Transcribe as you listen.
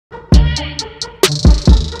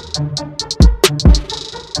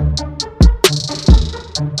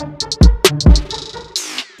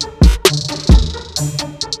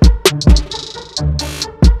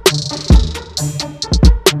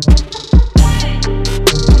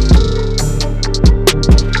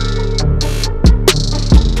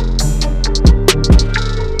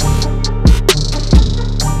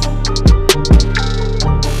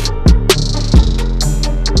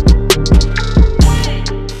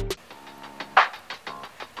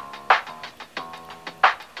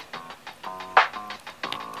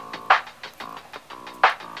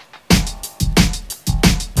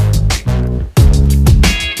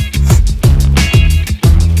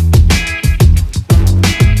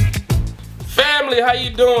How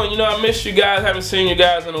you doing? You know, I missed you guys, haven't seen you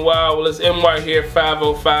guys in a while. Well, it's MY here,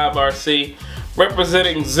 505 RC,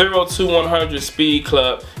 representing 0 to 100 Speed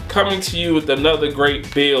Club, coming to you with another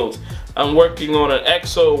great build. I'm working on an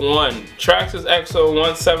X01, Traxxas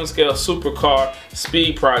X01 7-scale supercar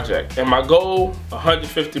speed project, and my goal,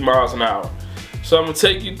 150 miles an hour. So I'm going to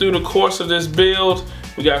take you through the course of this build.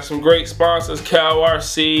 We got some great sponsors, Cal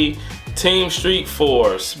RC, Team Street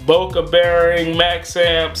Force, Boca Bearing, Max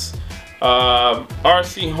Amps,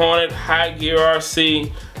 RC Hornet, High Gear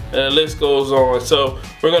RC, and the list goes on. So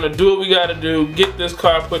we're gonna do what we gotta do, get this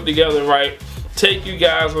car put together right, take you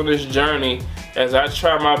guys on this journey as I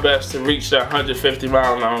try my best to reach that 150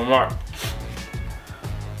 mile an hour mark.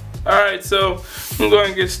 Alright, so I'm going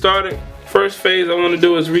to get started. First phase I want to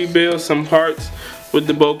do is rebuild some parts with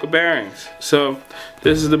the Boca bearings. So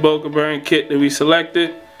this is the Boca bearing kit that we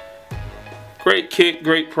selected. Great kit,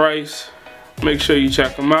 great price. Make sure you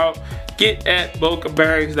check them out. Get at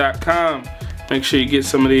bocabearings.com. Make sure you get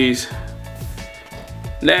some of these.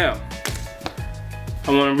 Now,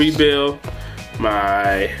 I want to rebuild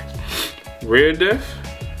my rear diff,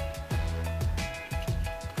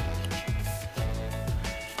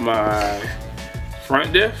 my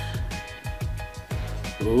front diff.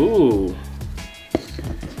 Ooh.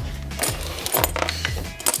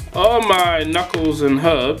 All my knuckles and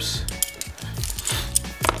hubs.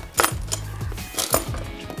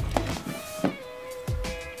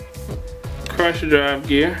 Crusher drive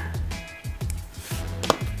gear.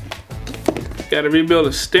 Got to rebuild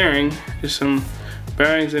the steering. There's some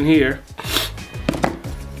bearings in here,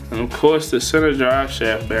 and of course the center drive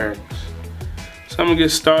shaft bearings. So I'm gonna get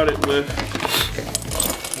started with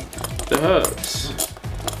the hubs.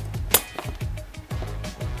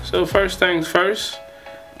 So first things first,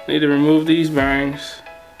 I need to remove these bearings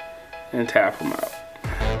and tap them out.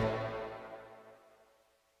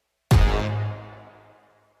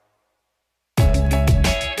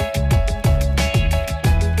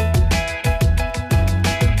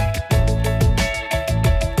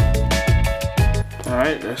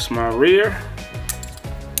 Alright, that's my rear,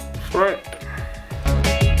 front.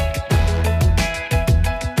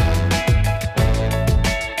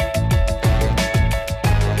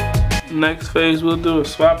 Next phase we'll do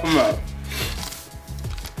is swap them out.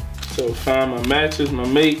 So find my matches, my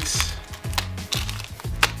mates.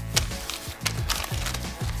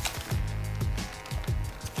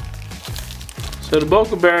 So the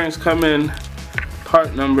Boca bearings come in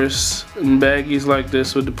part numbers and baggies like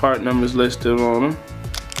this with the part numbers listed on them.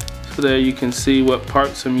 So there you can see what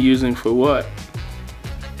parts I'm using for what.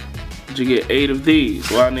 But you get 8 of these.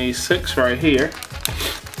 Well, I need 6 right here.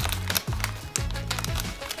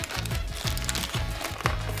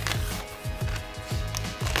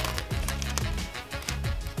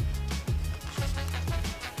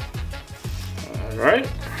 Alright.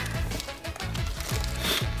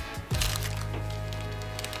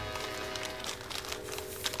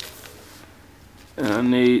 And I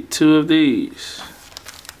need 2 of these.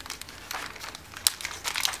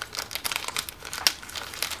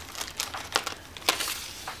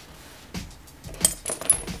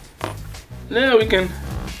 Now we can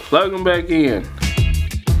plug them back in.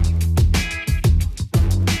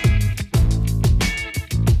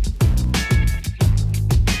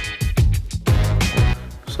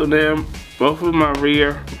 So now both of my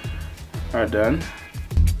rear are done.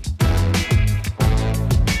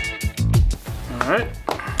 Alright.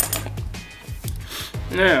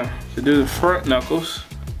 Now to do the front knuckles.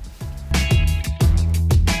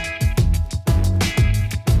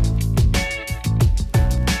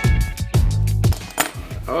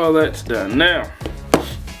 All that's done. Now,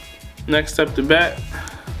 next up the bat,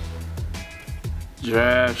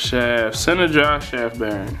 drive shaft, center drive shaft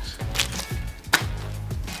bearings.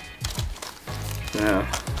 Now,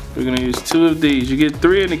 we're gonna use 2 of these. You get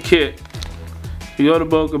 3 in the kit. You go to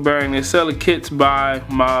Boca Bearing, they sell the kits by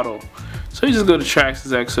model. So you just go to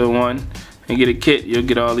Traxxas X01 and get a kit, you'll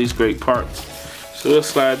get all these great parts. So we'll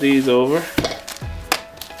slide these over.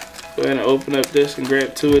 Go ahead and open up this and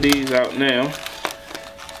grab 2 of these out now.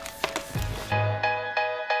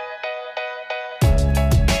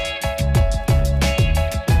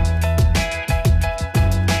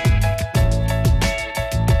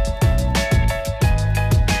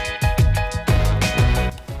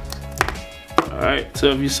 Alright,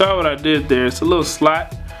 so if you saw what I did there, it's a little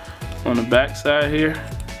slot on the back side here.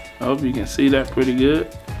 I hope you can see that pretty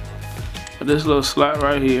good. But this little slot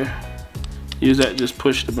right here, use that to just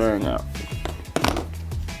push the bearing out.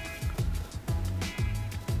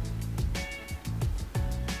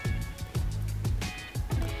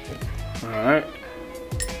 Alright.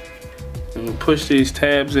 And we'll push these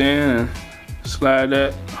tabs in and slide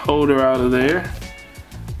that holder out of there.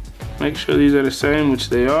 Make sure these are the same, which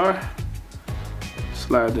they are.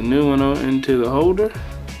 Slide the new one into the holder.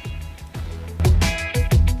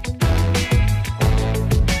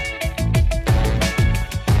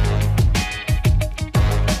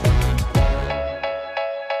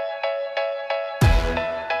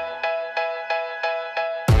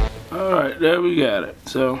 Alright, there we got it.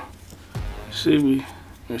 So, see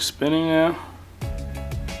we're spinning now.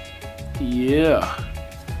 Yeah.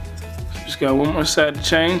 Just got one more side to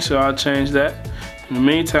change, so I'll change that. In the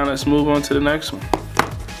meantime, let's move on to the next one.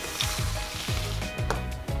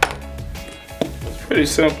 It's pretty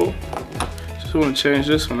simple. Just want to change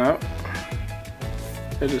this one out.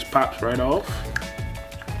 It just pops right off.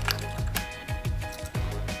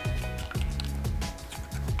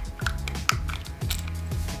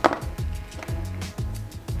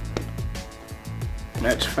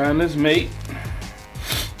 Match finder's mate.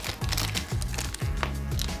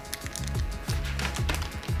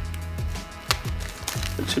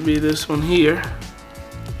 It should be this one here.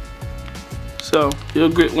 So you'll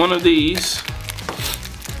get one of these.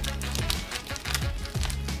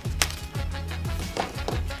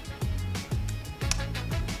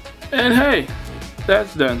 And hey,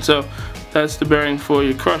 that's done. So that's the bearing for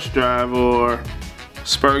your crush drive or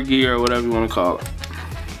spur gear or whatever you want to call it.